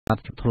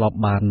ធ្លាប់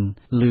បាន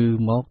ឮ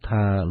មក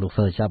ថាលោក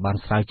សិស្សអាចារ្យបាន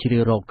ស្រាវជ្រា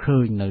វរកឃើ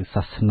ញនៅ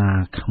សាសនា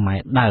ខ្មែ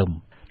រដើម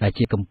ដែល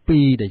ជាគម្ពី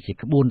រដែលជា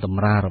ក្បួនត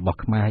ម្រារបស់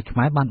ខ្មែរហើយខ្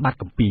មែរបានបាត់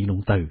គម្ពីរនោះ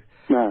ទៅ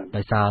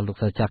ដោយសារលោក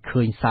សិស្សអាចារ្យ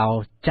ឃើញសោ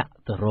ចាក់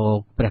ទៅរក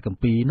ព្រះគម្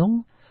ពីរនោះ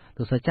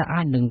លោកសិស្សអាចារ្យ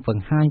អាចនឹងប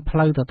ង្ហាញផ្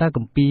លូវទៅគ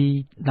ម្ពីរ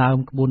ដើម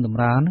ក្បួនតម្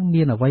រានឹង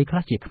មានអ្វីខ្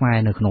លះជាខ្មែរ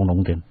នៅក្នុងនោះ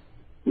ទៀត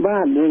បា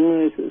ទយើង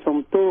សុំ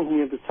ទោស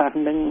មានប្រសាស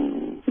ន៍នឹង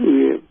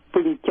វា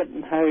ពេញចិត្ត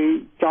ហើយ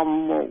ចំ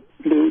មក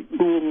លើ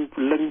ដួង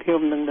ព្រលឹងខ្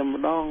ញុំនឹងតែ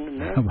ម្ដង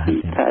ណា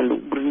ថាលោ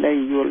កព្រឹងឯង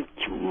យល់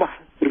ច្បាស់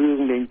រឿង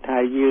ដែលថា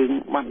យើង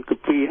បាត់កា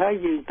ពីហើយ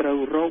យើងត្រូវ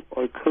រក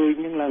ឲ្យឃើញ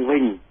នឹងឡើងវិ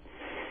ញ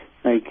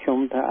ហើយខ្ញុំ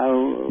ថាឲ្យ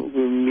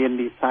វាមាន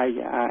និស័យ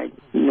អាច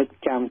នឹក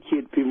ចាំជា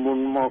តិពីមុន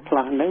មកខ្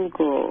លះហ្នឹង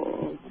ក៏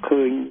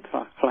ឃើញ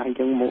ខ្លះ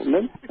យ៉ាងមកហ្នឹ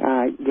ង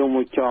អាចយកម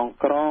កចង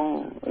ក្រង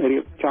រៀ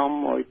បចំ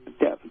ឲ្យ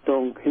តាក់ទ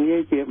ងគ្នា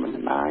ជាប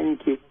ណ្ដាញ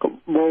ជាក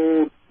ម្បូរ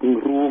ទាំង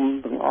រួម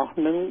ទាំងអស់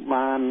ហ្នឹង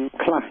បាន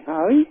ខ្លះ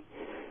ហើយ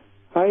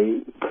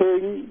ឃើ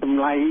ញត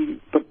ម្លៃ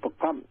ពិតប្រា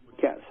កដ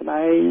ជាក់ស្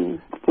ដែង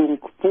ខ្ពង់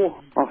ខ្ពស់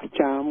អស្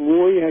ចារ្យ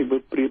មួយហើយបើ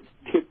ប្រៀប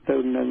ធៀបទៅ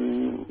នឹង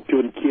ជ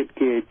នជាតិ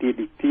គេទៀ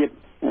ត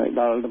ហើយ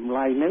ដល់តម្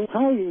លៃហ្នឹង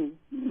ហើយ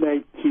ដែល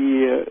ជា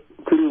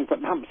គ្រឿងប្រ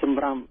ដាប់ស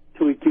ម្រាប់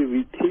ជួយជា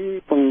វិធី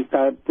បង្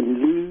កើតពន្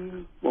លឺ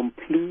បំ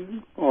ភ្លឺ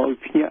ឲ្យ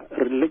ភ្ញាក់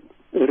រលឹក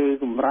ឬ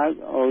កម្រើក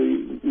ឲ្យ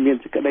មាន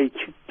សេចក្តី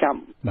ឈឺចាប់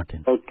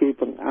ឲ្យគេ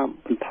បង្អាប់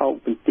បន្ថោក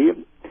បន្ទាប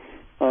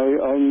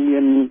ឲ្យមា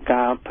ន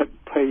ការផិត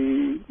ភ័យ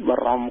បា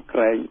រម្ភក្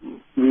រែង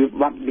វា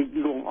បាត់លិច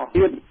លង់អស់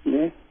ទៀត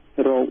ណា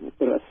រោគ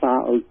រក្សា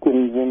ឲ្យគ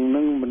ង់វង្ស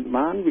នឹងមិន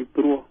បានពី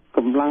ព្រោះក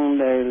ម្លាំង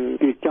ដែល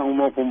គេចង់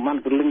មកប្រមាណ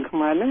ពលឹងខ្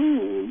មែរហ្នឹង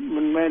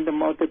មិនមែនតែ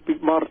មកទៅពី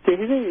បរទេស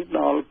ទេ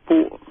ដល់ពួ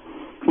ក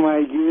ខ្មែរ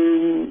យើ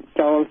ង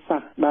ចោលសា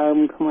សដើម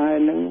ខ្មែរ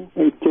ហ្នឹង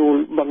ឲ្យចូល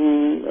បឹង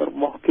រ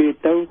បស់គេ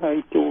ទៅហើយ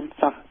ចូល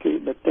សាសគេ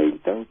ដទៃ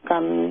ទៅកា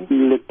ន់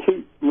លទ្ធិ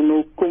មនោ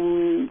គម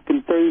ក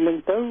ន្ទៃហ្នឹង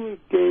ទៅ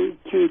គេ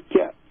ជឿ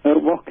ជាក់រ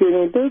បស់គេហ្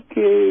នឹងទៅ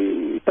គេ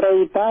ត្រូវ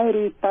តែ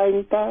ឬតែង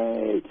តែ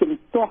ជំ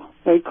ទាស់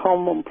ឲ្យខំ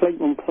បំផ្លិច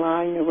បំផ្លា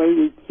ញអ្វី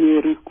ដែលជា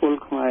ឫសគល់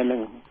ខ្មែរហ្នឹ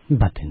ង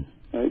បាទ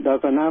ហើយដល់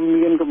កាលណា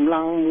មានកម្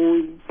លាំងមួយ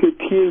គេ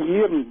ព្យា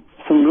យាម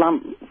សម្លាប់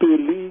ពេល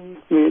លី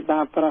វេដា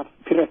ប្រា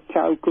ព្រះ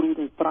ចៅគ្រូ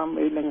ទាំង5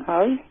អីហ្នឹង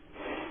ហើយ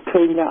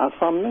ឃើញថាអា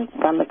សន្នហ្នឹង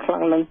កាន់តែខ្លាំ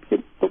ងឡើងទៀត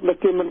ទុកតែ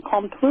គេមិន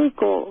ខំធ្វើ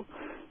ក៏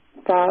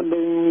ការ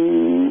ដែ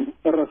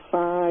លរ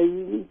សាយ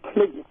ភ្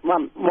លេចបា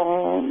ត់ប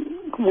ង់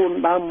ក្បួន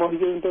ដើមរបស់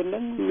យើងទៅហ្នឹ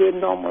ងវា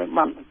នាំឲ្យ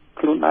បាត់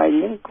ខ្លួនឯង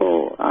ហ្នឹងក៏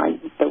អាច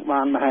ទៅ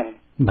បានដែរ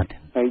បាទ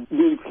ហើយ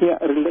យើងភ្ញាក់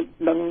រលឹក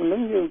ដឹងហ្នឹ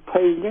ងយើង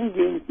ភ័យអញ្ចឹង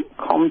យើង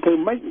ខំធ្វើ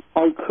ម៉េច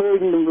ឲ្យឃើញ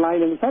តម្លៃ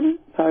នឹងសិន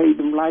ហើយ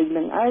តម្លៃ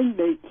នឹងឯង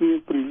ដែលជា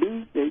ពលិ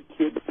ដែល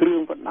ជាគ្រឿង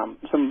ប្រដាប់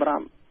សម្រា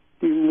ប់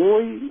ទី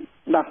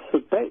1ដាស់ស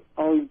តិ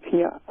ឲ្យភ្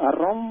ញាក់អា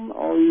រម្មណ៍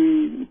ឲ្យ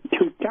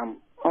ឈឺចាប់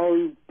ឲ្យ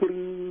ព្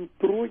រឺ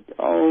ព្រួច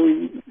ឲ្យ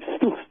ស្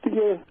ទុះស្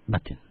ទាបា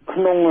ទក្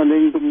នុងនៃ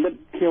គំនិត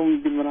ខ្ញុំ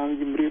ចម្រើន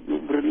ជំរាបលោ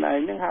កព្រឹងឯង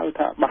ហ្នឹងហៅ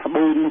ថាបះ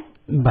បូន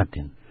បាទ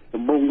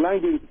ដំបូងឡើយ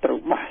យើងត្រូវ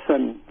បះសិ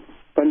ន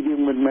ប៉ុន្តែយើង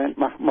មិនមែន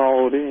បះបោ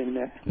ទេ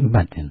ណា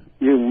បាទ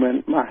យើងមិន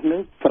បះនឹ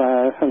ងប្រើ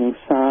ហិង្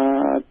សា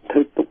ធ្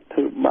វើទុកធ្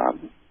វើបាប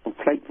បំ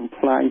ផ្លិចបំ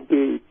ផ្លាញ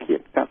គេគៀ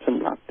បកាប់ស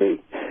ម្លាប់ទេ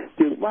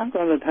យើងបាន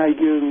គាត់ថា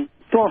យើង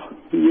ទោះ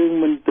យើង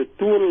មិនទ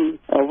ទួល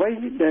អ្វី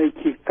ដែល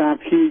ជាការ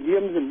ព្យាយា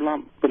មសម្រា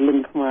ប់ពលឹង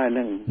ខ្មែរហ្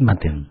នឹងបា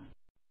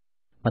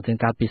ទ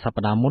កាលពីស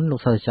ប្តាហ៍មុនលោក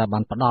សិស្សអាចារ្យបា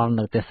នផ្ដល់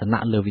នៅទស្សនៈ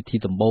លើវិធី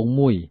ដំបូង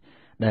មួយ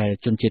ដែល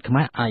ជនជាតិខ្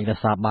មែរអាចរ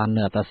ក្សាបាន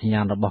នៅអត្តសញ្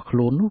ញាណរបស់ខ្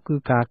លួននោះគឺ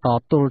ការត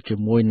ទល់ជា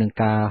មួយនឹង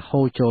ការហូ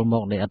រចូលម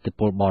កនៃឥទ្ធិ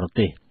ពលបរ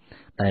ទេស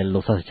ដែលលោ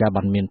កសិស្សអាចារ្យ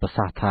បានមានប្រ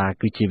សាសន៍ថា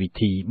គឺជាវិ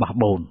ធីបះ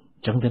បូន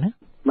អញ្ចឹងទេណា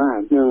បា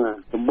ទហ្នឹង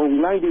ដំបូង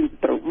ឡើយយើង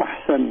ត្រូវបះ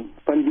សិន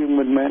ប៉ុន្តែយើង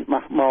មិនមែន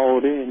បះបោ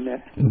ទេណា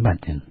បាទ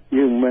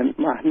យើងមិន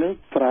បះនឹង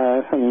ប្រើ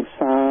ហិង្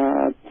សា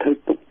ធ្វើ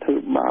ទុកធ្វើ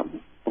បាប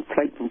បំផ្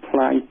លិចបំផ្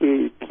លាញគេ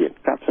គៀប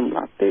កាប់សម្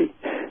លាប់ទេ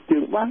យើ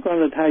ងបានគា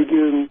ត់ថា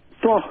យើង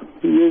ទោះ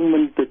យើងមិ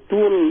នទ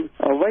ទួល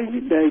អ្វី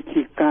ដែល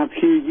ជាការព្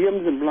យាយាម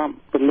សម្រាប់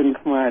ពលឹង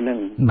ខ្មែរហ្នឹង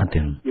បាទ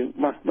យើង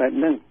បះបែប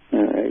ហ្នឹង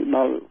ដ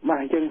ល់បះ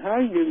អញ្ចឹងហើ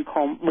យយើង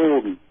ខំបូ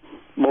ន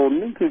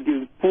ហ្នឹងគឺយើ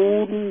ងពូ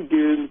ន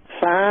យើង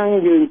សាង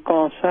យើងក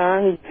សាង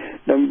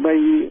ដើម្បី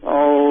ឲ្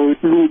យ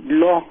លូត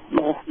លាស់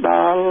ដោះ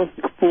ដាល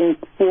ខ្ពង់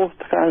ខ្ពស់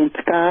ថ្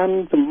កើង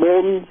សម្បូ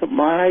រសប្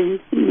បាយ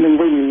នឹង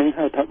វិញនឹង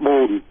ហៅថាបូ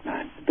ន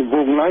ដំ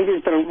បូងឡើយយើង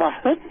ត្រូវបះ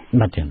ទៅ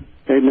បាទ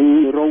ហើយនឹង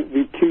រក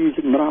វិធី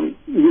សម្រាប់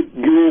យឹក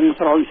យោង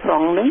ស្រោចស្រ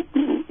ង់ហ្នឹង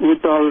វា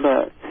តលតែ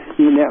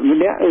ម្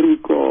នាក់ឬ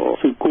ក៏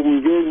សង្គម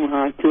យើងម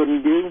ហាជន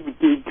យើងប្រ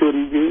ជាជន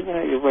យើង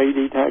ហើយអ្វី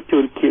ដែលថាជ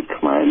នជាតិ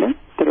ខ្មែរហ្នឹង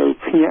ត្រូវ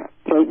ភ្ញាក់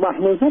ត្រូវបះ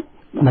នោះទៅ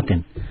បាទ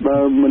បើ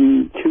មិន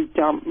ឈឺ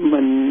ចាប់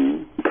មិន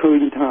ឃើ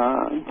ញថា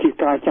ជា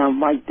ការចាំ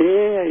បាច់ទេ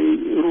ហើយ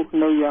រស់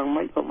នៅយ៉ាង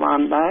ម៉េចក៏បាន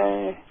ដែរ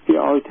គេ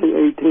ឲ្យធ្វើ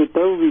អីធ្វើ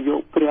ទៅវាយ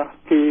កព្រះ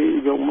គេ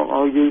យកមក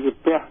ឲ្យយើងទៅ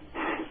ផ្ទះ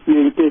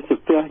យើងទៅ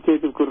ផ្ទះចេះ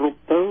ទៅគោរព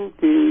ទៅ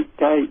គេ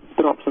ចែក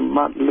ទ្រព្យសម្ប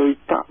ត្តិលុយ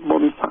កាក់បុ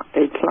ណ្យស័ក្តិ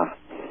អីខ្លះ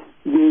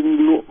យើង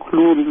លក់ខ្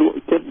លួនលក់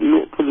ចិត្តល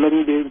ក់ពលឹង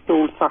យើងចូ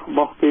លសះរប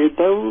ស់គេ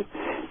ទៅ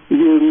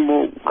យើងម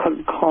កខិត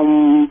ខំ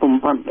បំ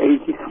បត្តិអី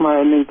ជាខ្មែរ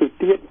នឹងទៅ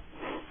ទៀត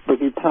ប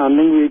ទដ្ឋាន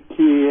នឹងវា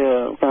ជា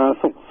ការ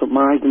សុខសប្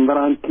បាយចម្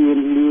រើនគៀន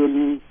លឿន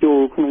ចូ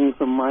លក្នុង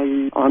សម័យ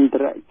អន្ត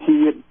រ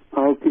ជាតិ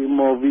ហើយគេ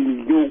មកវិនិ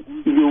យោគ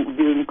យក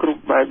យើងគ្រ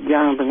ប់បែប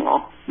យ៉ាងទាំងអ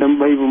ស់ដើម្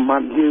បីបំប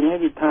ត្តិយើងហើយ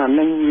គេថា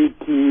នឹងវា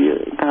ជា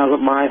ការស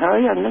ប្បាយហើយ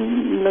អានឹង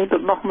នឹងទៅ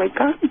ដោះមិន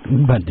កើត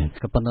បាទ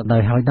ក៏ប៉ុន្តែដោ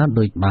យហើយដល់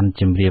ដូចបាន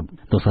ជម្រាប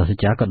លោកសាស្ត្រា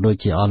ចារ្យក៏ដូច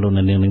ជាអស់លោក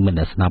នាងនឹងមាន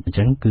អ្នកស្ដាប់អញ្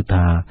ចឹងគឺ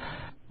ថា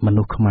ម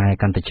នុស្សខ្មែរ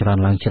កាន់តែច្រើន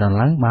ឡើ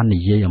ងបាននិ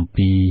យាយអំ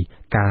ពី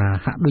ការ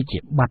ហាក់ដូចជា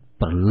បាត់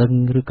ព្រលឹង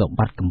ឬក៏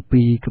បាត់កម្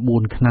ពីក្បួ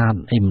នខ្នាត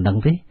អីមិនដឹង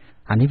ទេ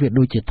អានេះវា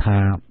ដូចជាថា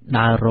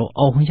ដើររក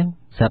អូសអញ្ចឹង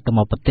ស្រាប់តែម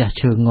កប្រទះ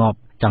ឈើងាប់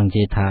ចង់និ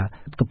យាយថា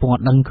កំពុង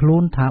ដឹងខ្លួ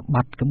នថា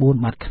បាត់ក្បួន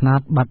បាត់ខ្នា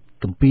តបាត់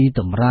កម្ពី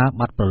តម្រា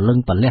បាត់ព្រលឹង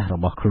ប្រលះរ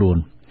បស់ខ្លួន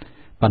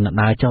ប៉ុន្តែ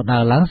ដើរចុះដើ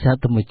រឡើងស្រាប់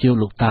តែមកជួប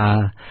លោកតា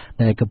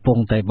ដែលកំពុង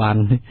តែបាន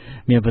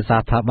មានប្រសាស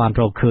ន៍ថាបាន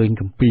រកឃើញ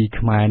កម្ពី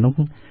ខ្មែរនោះ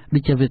ដូ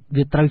ចជាវា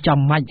ត្រូវចំ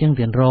ម៉ាច់អញ្ចឹង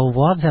ទៀតរវ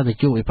ល់ស្រាប់តែ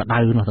ជួបឯបដៅ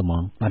នោះតែហ្ម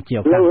ងបានជាឱ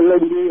កាសលើ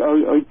និយាយ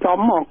ឲ្យចំ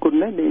អរគុណ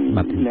ណាស់មា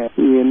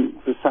ន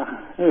ប្រសាសន៍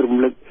រំ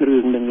លឹករឿ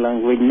ងនឹងឡើង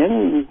វិញហ្នឹង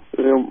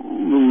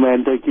មិនមែន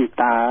ទៅជា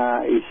តា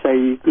អេសី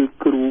គឺ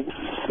គ្រូ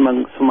ស្មឹង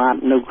ស្មាត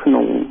នៅក្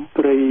នុង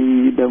ព្រៃ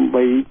ដើម្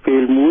បីពេ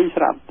លមួយ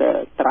ស្រាប់តែ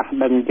ត្រាស់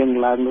ដឹងចឹង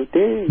ឡើងនោះ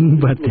ទេ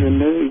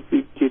នៅ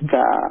ជា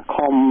ការ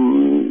ខំ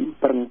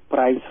ប្រឹងប្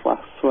រែងស្វះ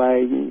ស្វែ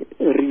ង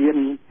រៀន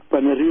ប៉ុ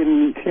ន្តែរៀន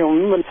ខ្ញុំ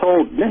មិនសូ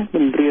ត្រណា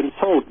មិនរៀន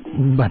សូត្រ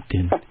បាទទេ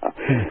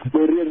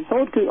បើរៀនសូ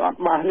ត្រគឺអត់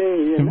បាសទេ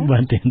ណាបា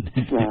ទទេ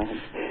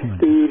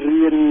គឺ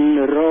រៀន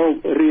រោគ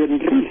រៀន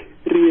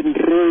រៀន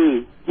រើ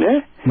ណា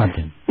បាទ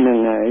ទេហ្នឹង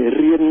ហើយ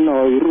រៀន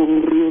ឲ្យរុង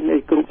រឿងឲ្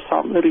យគ្រប់ស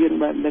ពរៀន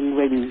បែបហ្នឹង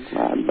វិញ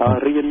បាទដល់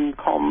រៀន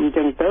ខំអញ្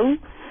ចឹងទៅ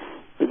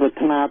វិបត្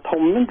តិ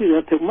ធំហ្នឹងគឺ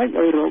ធ្វើម៉េច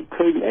ឲ្យរក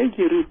ឃើញអី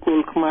ជាឫសគ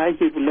ល់ខ្មែរ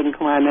ជាពលិន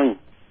ខ្មែរហ្នឹង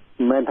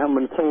មិនមែនថា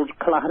មិនសូត្រ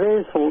ខ្លះទេ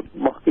សូត្រ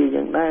របស់គេ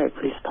យ៉ាងដែរ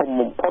ព្រោះធំ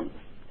បំផុត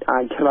អា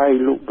ចឆ្លើយ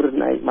លោកព្រឹ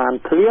នឯងបាន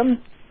ឃ្លាម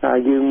ថា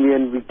យើងមា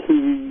នវិធី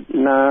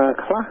ណា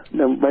ខ្លះ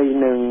ដើម្បី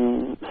នឹង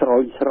ស្រោ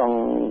ចស្រង់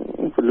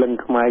ពលិន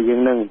ខ្មែរយើ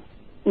ងហ្នឹង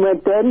មែន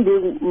តើយើ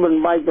ងមិន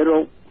បាច់ទៅរ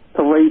ក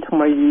អ្វីថ្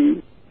មី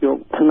យក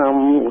ឆ្នាំ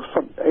ឧស្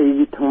សាហ៍អី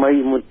ថ្មី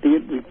មួយទៀ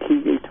តវិធី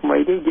អីថ្មី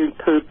ទេយើង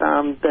ធ្វើតា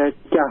មតែ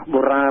ចាស់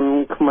បុរាណ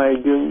ខ្មែរ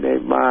យើងដែល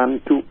បាន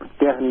ជួបប្រ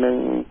ទះនឹង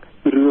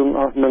រឿង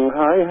អស់នឹង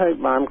ហើយ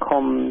បាន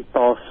ខំត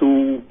ស៊ូ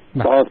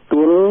តទ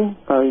ល់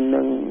ហើយ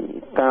នឹង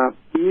ការ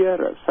ពារ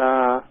រក្សា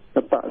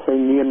បក្សី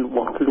មានរប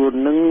ស់ខ្លួន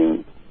នឹង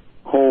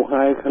ហូរ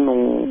ហែក្នុង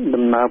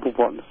ដំណើរប្រ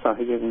វត្តិសាស្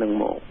ត្រយើងនឹង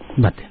មក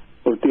បាទ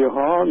ឧទាហ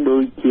រណ៍ដូ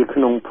ចជាក្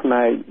នុងផ្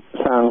នែក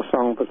សាងស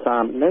ង់ប្រាសា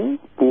ទនឹង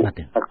ពួក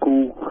អាគូ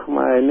ខ្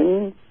មែរនឹង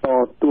ត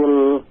ទ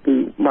ល់ពី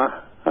បាស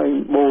ហើយ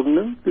បូន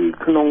នឹងគឺ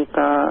ក្នុង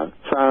ការ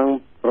សាង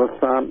ប្រា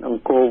សាទអ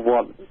ង្គរវ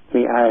ត្ត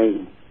នេះឯង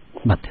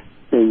បាទ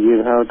យើង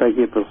ហៅថា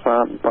ជាប្រាសា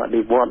ទប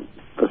ដិវត្ត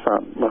ប្រាសាទ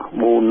បាស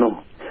បូននោះ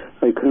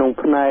ហើយក្នុង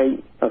ផ្នែក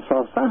អក្ស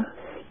រសាស្ត្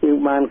រយើង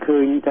បានឃើ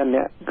ញថា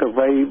អ្នកក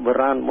វីបុ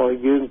រាណរបស់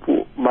យើងពួ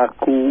កបា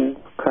គូ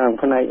ខាង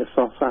ផ្នែកអក្ស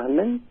រសាស្ត្រហ្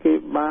នឹងគេ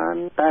បាន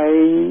តែ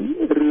ង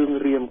រឿង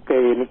រាម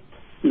កេរ្តិ៍នេះ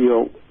យ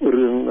ក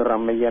រឿងរា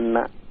មាយ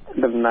ណៈ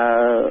ដំណើ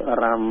រ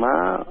រាមា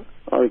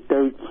ឲ្យ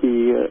ទៅជា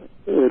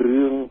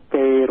រឿង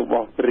កេរ្តិ៍រប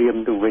ស់ព្រាហ្ម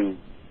ណ៍ទៅវិញ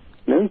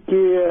នឹង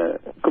ជា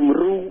គំ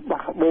រូ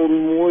បះបូន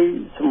មួយ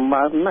សម្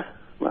បើមណាស់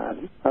បាទ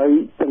ហើយ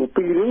ទាំង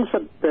ពីររឿងសិ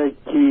តតែ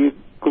ជា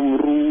គំ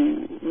រូ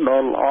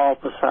ដ៏ល្អ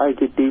ប្រសើរ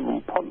ជាទីបំ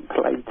ផុត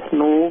ថ្លៃថ្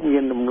នូរមា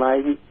នតម្លៃ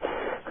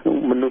ក្នុង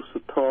មនុស្ស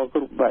ធម៌គ្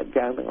រប់បែប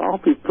យ៉ាងទាំងអស់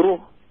ពីព្រោះ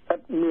ឥ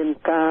តមាន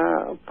ការ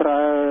ប្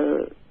រើ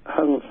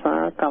ហិង្សា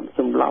កាប់ស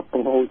ម្លាប់ប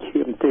ង្ហូរ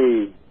ឈាមទេ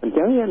អញ្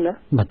ចឹងណា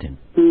បាទ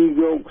គឺ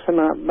យកស្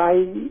នាដៃ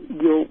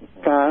យក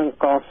ការ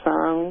ក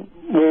សាង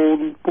បូន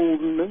ពូន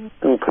នឹង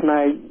ទាំងផ្នែ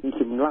ក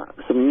ចម្លាក់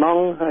សំណ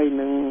ង់ហើយ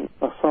នឹង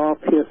អក្សរ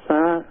ភា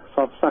សាស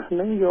ពសាស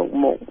នឹងយក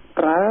មក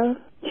ប្រើ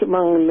ច្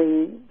បាំងនឹង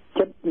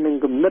ចិត្តនឹង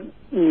គំនិត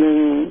នឹង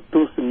ទ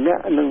ស្សនៈ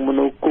នឹងម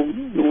នោគម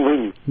នឹងវិ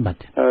ញបាទ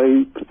ហើយ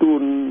ផ្ទួ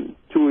ន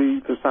ជួយ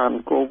ប្រាសាទអ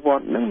ង្គរវ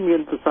ត្តនឹងមា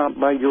នប្រាសាទ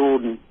បាយ័ន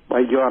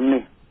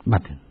នេះបា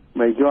ទ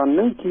បាយ័ន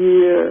នឹងជា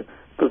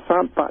ប្រាសា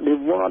ទបដិ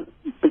វត្ត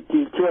ប្រ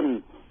ជាជន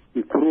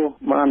ពីព្រោះ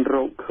បានរ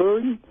កឃើ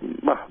ញ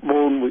បាស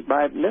បូនមួយ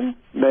បែបហ្នឹង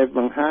ដែលប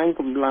ង្ហាញ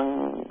កម្លាំង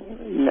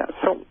អ្នក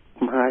ស្រុក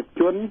មហា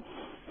ជន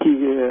ជា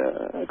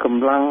ក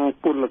ម្លាំង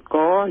ពលក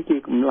រជា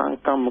កម្លាំង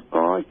កម្មក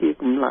រជា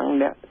កម្លាំង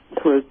អ្នក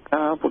ធ្វើ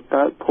ការបង្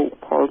កើតភោគ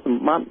ផលស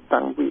ម្បត្តិ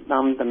តាំងពី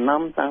ដាំដំ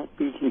ណាំតាំង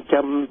ពីចិញ្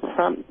ចឹមស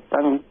ត្វ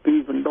តាំងពី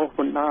បណ្ដុះ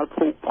បណ្ដាល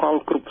ភោគផល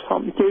គ្រប់ស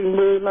ពជើង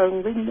មើលឡើង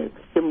វិញ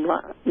ចម្លា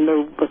ក់នៅ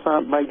ប្រាសាទ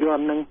បាយ័ន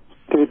ហ្នឹង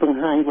គេបង្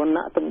ហាញវណ្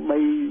ណៈទាំង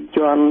3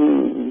ជាន់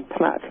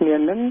ថ្នាក់គ្នា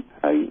ហ្នឹង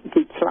ហើយ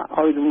គេឆ្លាក់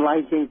ឲ្យតម្លៃ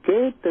ជាងគេ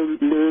ទៅ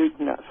លើ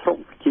អ្នកស្រុក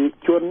ជា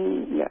ជន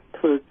អ្នក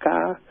ធ្វើកា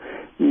រ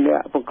អ្ន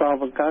កបង្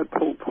កើត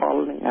ភោគផល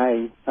នឹងឯងហើ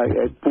យ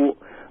ឲ្យពួក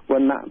វ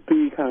ណ្ណៈពី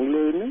រខាង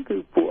លើហ្នឹងគឺ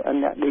ពួក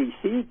អ្នកដេក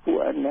ស៊ីពួក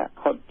អ្នក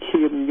ខត់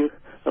ឈាមយឹស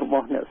រប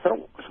ស់អ្នកស្រុក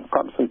សង្ក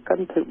ត់សង្កិន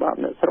ធ្វើបាប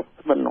អ្នកស្រុក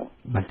ប៉ុណ្ណោះ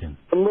បាទ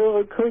មើល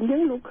ឃើញហ្នឹ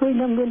ងលោកឃើញ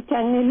ថាមានចា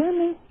ញ់ឯណា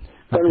ណា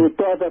តែវា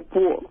តតែ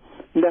ពួក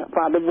អ្នកប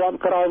ដិវត្ត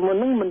ក្រោយមុន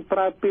ហ្នឹងមិនប្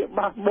រើពាក្យ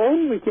បាសបូន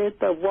វាចេះ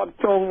តែវត្ត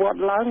ចូលវត្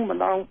តឡើងម្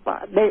ដងប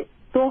ដិ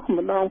ទោះ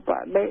ម្ដងប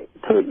ដិ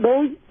ធ្វើដូ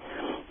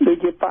ច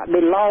ជាប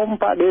ដិឡោម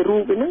បដិរូ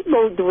បហ្នឹង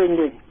ដូចទៅវិញ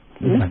ទេ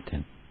បាទ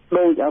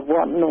ដូចអាវ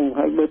ត្តនោះ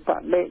ហើយដោយប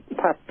ដិ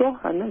ថាទោះ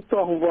អាហ្នឹង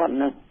ទោះវត្ត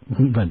ហ្នឹង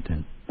បាទ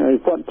ហើយ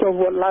គាត់ចុះ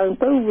វត្តឡើង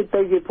ទៅវា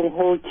ទៅជាបង្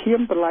ហូរឈាម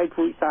បលាយ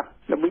ភួយសាស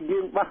ដើម្បីយើ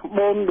ងបះ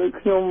បូនដោយ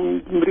ខ្ញុំ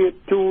ជម្រាប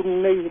ជូន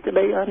នៃក្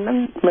តីអស់ហ្នឹង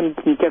មិន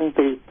អញ្ចឹង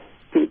ទេ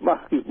គឺបះ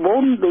ពីបូ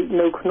នដូច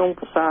នៅក្នុង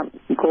ប្រាសាទ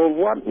អង្គរ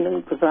វត្តនិង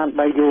ប្រាសាទ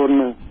បាយ័នហ្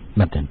នឹង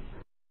មែនទេ